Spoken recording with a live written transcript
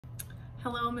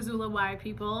Hello, Missoula Y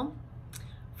people.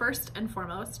 First and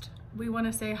foremost, we want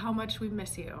to say how much we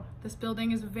miss you. This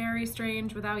building is very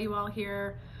strange without you all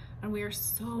here, and we are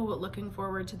so looking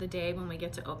forward to the day when we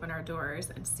get to open our doors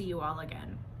and see you all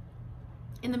again.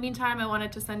 In the meantime, I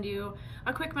wanted to send you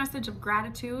a quick message of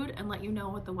gratitude and let you know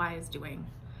what the Y is doing.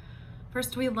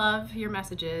 First, we love your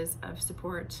messages of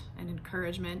support and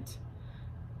encouragement,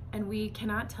 and we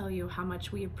cannot tell you how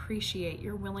much we appreciate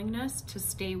your willingness to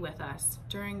stay with us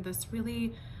during this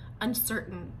really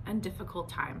uncertain and difficult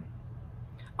time.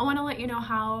 I want to let you know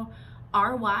how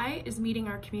our Y is meeting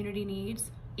our community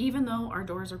needs, even though our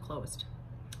doors are closed.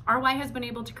 Our Y has been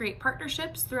able to create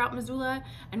partnerships throughout Missoula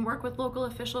and work with local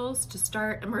officials to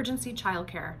start emergency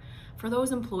childcare for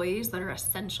those employees that are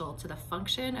essential to the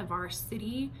function of our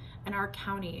city and our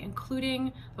county,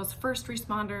 including those first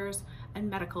responders and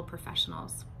medical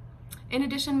professionals. In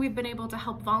addition, we've been able to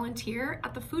help volunteer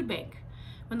at the food bank.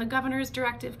 When the governor's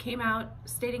directive came out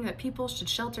stating that people should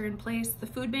shelter in place, the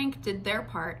food bank did their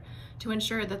part to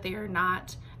ensure that they are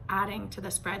not adding to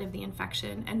the spread of the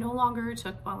infection and no longer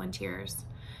took volunteers.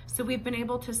 So we've been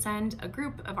able to send a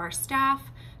group of our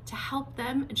staff to help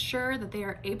them ensure that they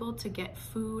are able to get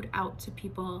food out to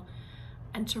people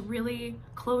and to really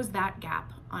close that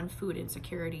gap on food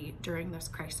insecurity during this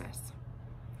crisis.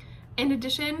 In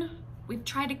addition, we've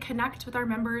tried to connect with our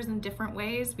members in different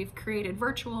ways. We've created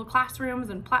virtual classrooms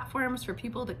and platforms for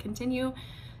people to continue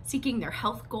seeking their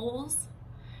health goals.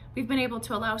 We've been able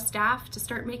to allow staff to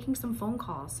start making some phone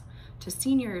calls to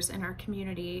seniors in our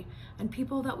community and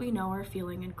people that we know are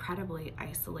feeling incredibly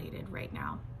isolated right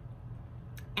now.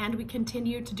 And we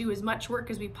continue to do as much work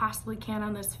as we possibly can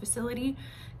on this facility,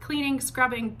 cleaning,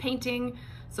 scrubbing, painting,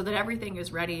 so that everything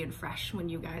is ready and fresh when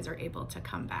you guys are able to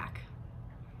come back.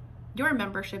 Your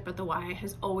membership at the Y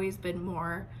has always been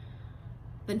more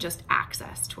than just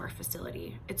access to our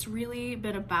facility. It's really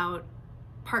been about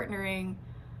partnering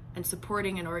and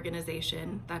supporting an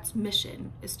organization that's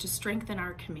mission is to strengthen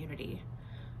our community.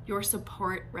 Your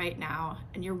support right now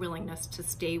and your willingness to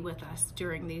stay with us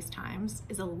during these times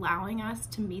is allowing us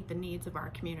to meet the needs of our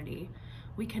community.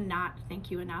 We cannot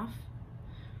thank you enough.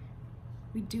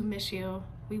 We do miss you.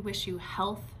 We wish you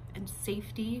health and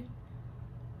safety,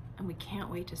 and we can't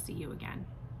wait to see you again.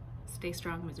 Stay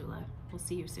strong, Missoula. We'll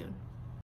see you soon.